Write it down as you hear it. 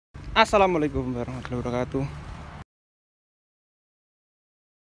Assalamualaikum warahmatullahi wabarakatuh.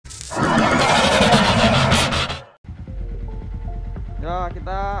 Ya,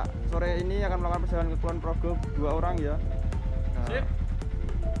 kita sore ini akan melakukan perjalanan ke Kulon Progo 2 orang ya. Nah, sip.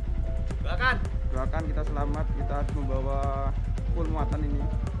 Doakan kita selamat, kita membawa full muatan ini.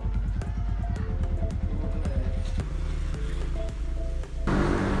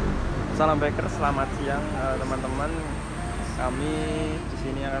 Salam biker, selamat siang teman-teman. Kami di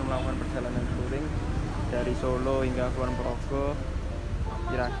sini akan melakukan perjalanan touring dari Solo hingga Kulon Progo.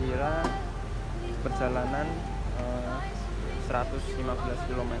 Kira-kira perjalanan 115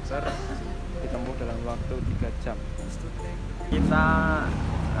 km ditempuh dalam waktu 3 jam. Kita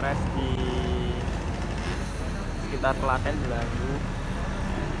rest di sekitar Klaten Belayu.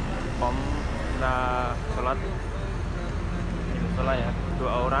 Kita sholat ya,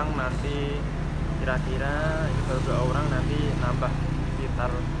 2 orang nanti kira-kira itu 2 orang nanti nambah sekitar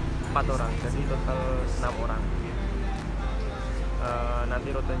 4 orang, jadi total 6 orang.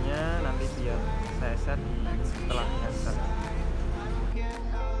 Nanti rutenya nanti biar saya set setelah nyasar.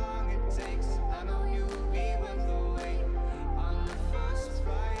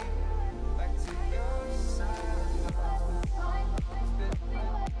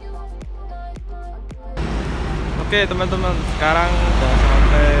 Oke teman-teman, sekarang sudah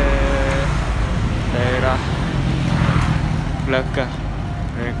sampai daerah GLAGAH,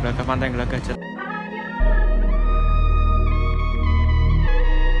 pantai GLAGAH.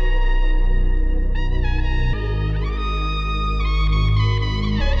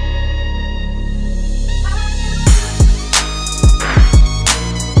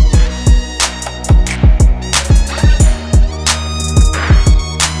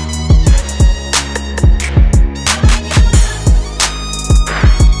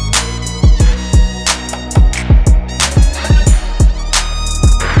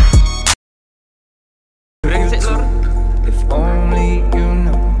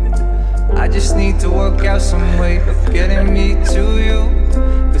 To work out some way of getting me to you,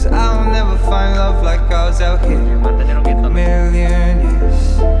 'cause I'll never find love like ours out here. A million